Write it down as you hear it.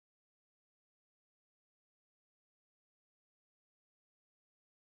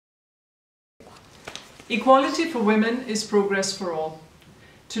Equality for women is progress for all.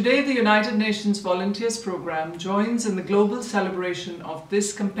 Today, the United Nations Volunteers Programme joins in the global celebration of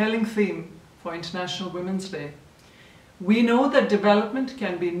this compelling theme for International Women's Day. We know that development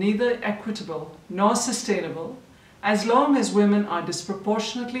can be neither equitable nor sustainable as long as women are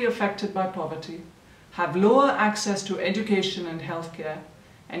disproportionately affected by poverty, have lower access to education and healthcare,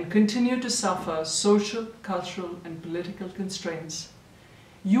 and continue to suffer social, cultural, and political constraints.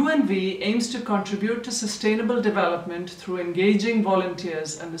 UNV aims to contribute to sustainable development through engaging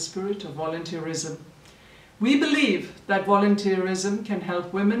volunteers and the spirit of volunteerism. We believe that volunteerism can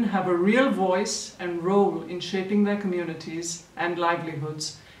help women have a real voice and role in shaping their communities and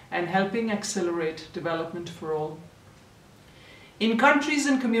livelihoods and helping accelerate development for all. In countries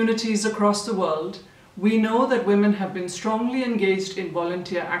and communities across the world, we know that women have been strongly engaged in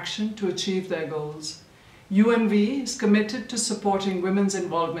volunteer action to achieve their goals. UNV is committed to supporting women's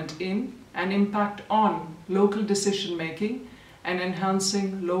involvement in and impact on local decision-making and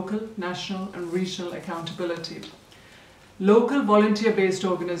enhancing local, national, and regional accountability. Local volunteer-based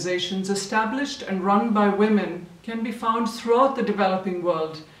organizations established and run by women can be found throughout the developing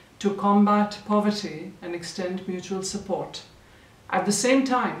world to combat poverty and extend mutual support. At the same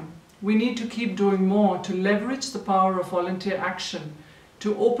time, we need to keep doing more to leverage the power of volunteer action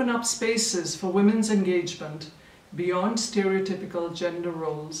to open up spaces for women's engagement beyond stereotypical gender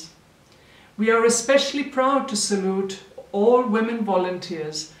roles. We are especially proud to salute all women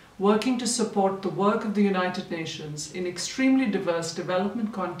volunteers working to support the work of the United Nations in extremely diverse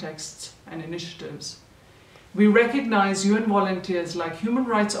development contexts and initiatives. We recognize UN volunteers like human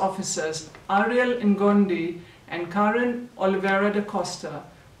rights officers Ariel Ngondi and Karen Oliveira da Costa,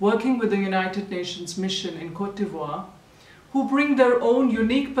 working with the United Nations mission in Côte d'Ivoire, who bring their own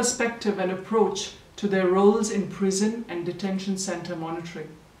unique perspective and approach to their roles in prison and detention center monitoring.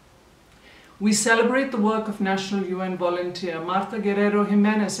 We celebrate the work of national UN volunteer Marta Guerrero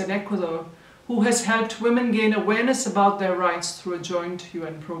Jimenez in Ecuador, who has helped women gain awareness about their rights through a joint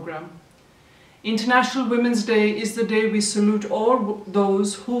UN program. International Women's Day is the day we salute all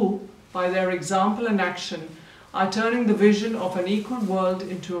those who, by their example and action, are turning the vision of an equal world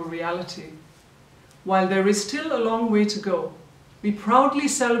into a reality. While there is still a long way to go, we proudly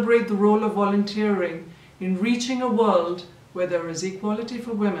celebrate the role of volunteering in reaching a world where there is equality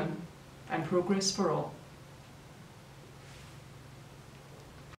for women and progress for all.